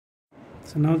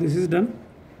So now this is done,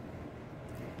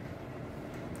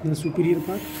 the superior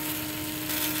part.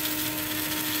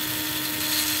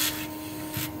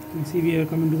 You can see we are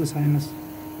coming to the sinus.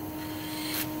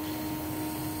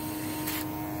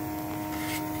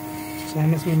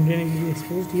 Sinus membrane will be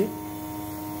exposed here.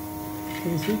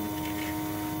 Can you see?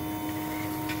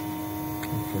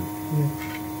 Yeah.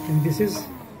 And this is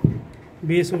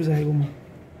base of zygoma.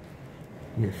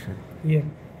 Yes, sir. Here.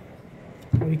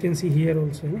 We can see here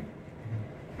also. No?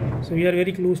 So we are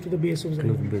very close to the base of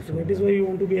zygoma. So that is why we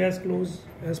want to be as close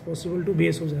as possible to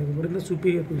base of zygoma, but in the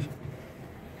superior position.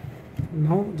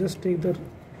 Now just take the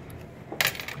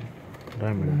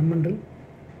diamondal.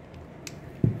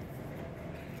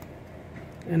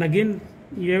 And again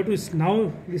you have to,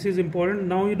 now this is important,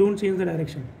 now you don't change the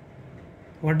direction.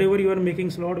 Whatever you are making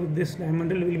slot with this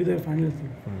diamondal will be the final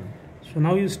thing. So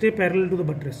now you stay parallel to the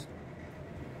buttress.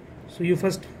 So you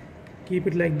first keep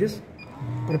it like this,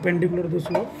 perpendicular to the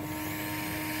slot,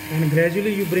 and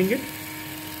gradually you bring it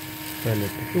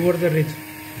toward the ridge.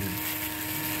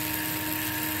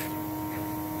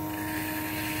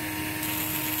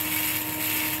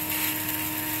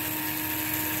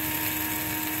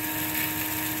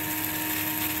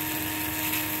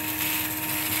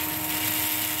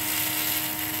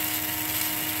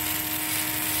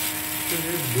 So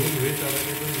there's those ways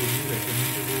available, would you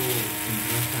recommend to go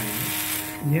intra-sign?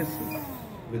 Yes.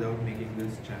 Without making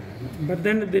this channel? But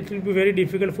then it will be very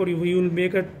difficult for you. You will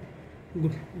make a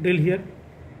drill here.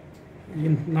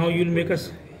 Now you will make a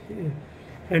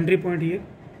entry point here.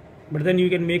 But then you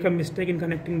can make a mistake in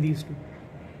connecting these two.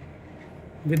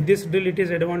 With this drill, it is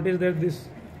advantage that this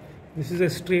is a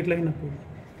straight line upward.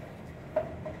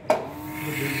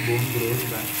 So this bone grows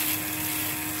back.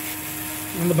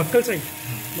 On the buccal side,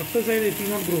 buccal side it will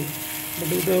not grow, but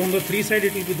on the 3 side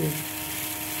it will be there.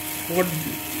 What?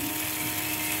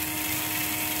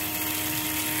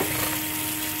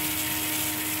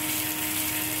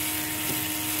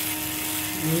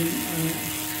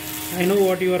 I know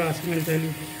what you are asking. I'll tell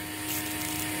you.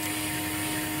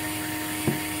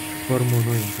 For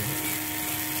mono implant.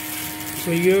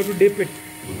 So you have to dip it.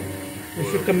 You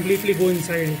should completely go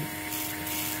inside it.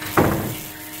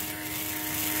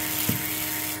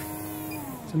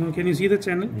 So now can you see the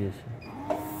channel? Yes, sir.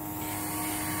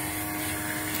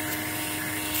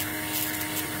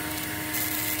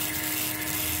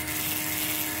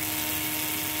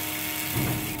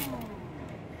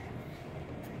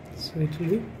 So it will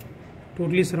be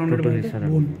totally surrounded by the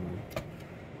bone.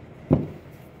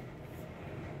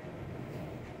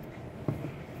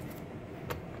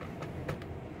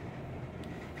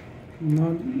 Now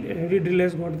every drill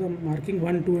has got the marking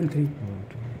 1, 2 and 3.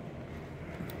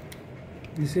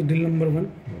 This is drill number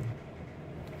 1.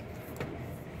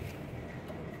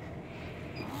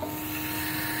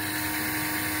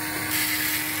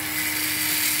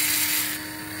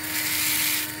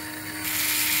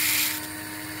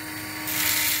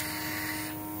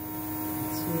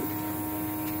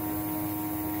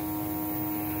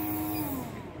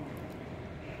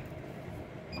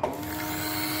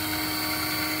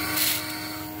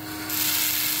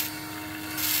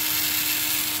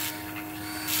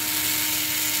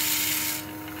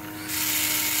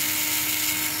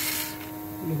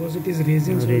 Because it is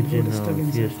raising, so it will stuck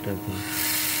inside.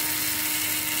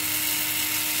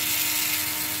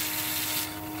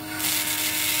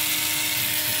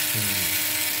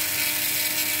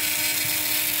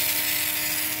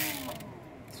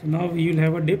 So now you will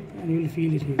have a dip and you will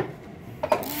feel it here.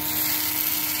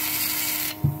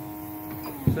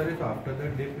 Sir, if after the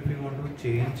dip, if you want to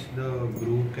change the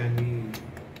groove, can we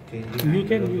change it? You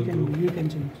can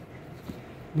change.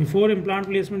 Before implant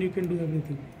placement, you can do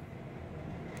everything.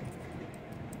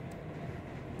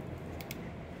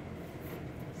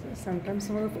 Sometimes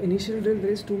some of the initial drill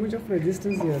there is too much of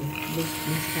resistance here.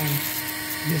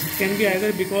 This can be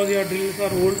either because your drills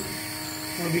are old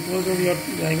or because of your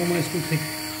zygoma is too thick.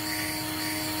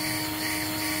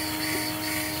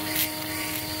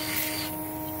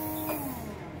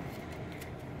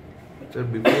 Sir,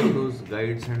 before those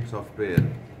guides and software,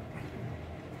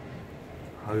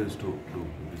 how used to do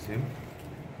the same?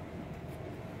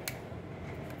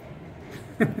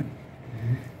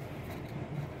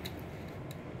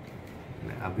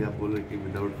 अभी आप बोल रहे कि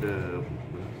without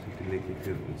city लेके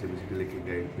फिर city लेके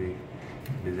guide पे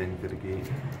design करके.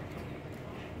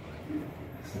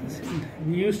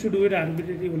 We used to do it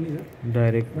arbitrarily only, sir.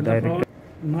 Direct.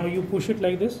 Now you push it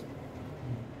like this,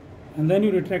 and then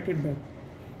you retract it back.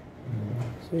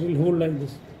 So it will hold like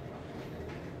this.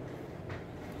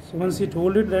 So once it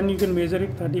hold it, then you can measure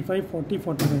it 35, 40,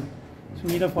 45. So you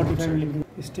need a 45 mm.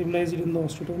 Stabilize it in the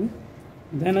osteotomy.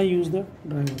 Then I use the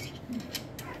driver.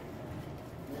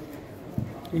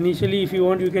 Initially, if you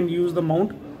want, you can use the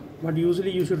mount, but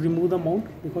usually you should remove the mount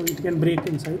because it can break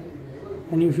inside,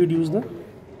 and you should use the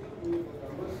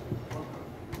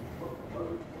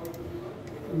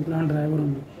implant driver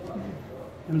only.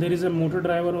 And there is a motor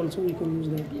driver also, you can use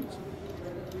that also.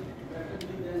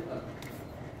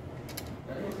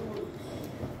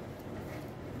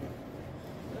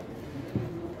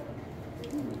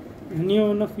 Any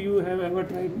one of you have ever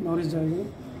tried Norris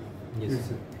Zygomatic? Yes,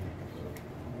 sir.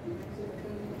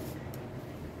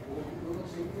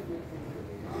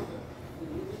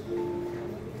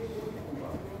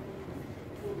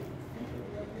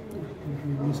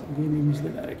 Again we miss the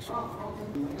direction.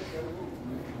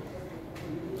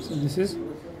 So this is,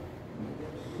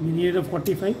 we need a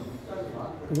 45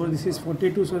 because this is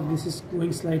 42, so this is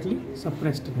going slightly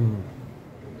suppressed. So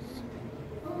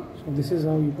this is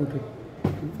how you put it.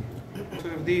 So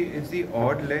if it's the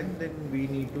odd length, then we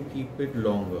need to keep it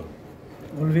longer.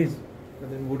 Always.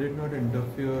 But then would it not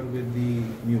interfere with the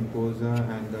mucosa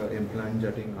and the implant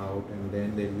jutting out, and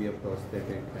then there will be a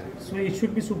prosthetic? So it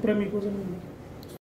should be supramucosal only.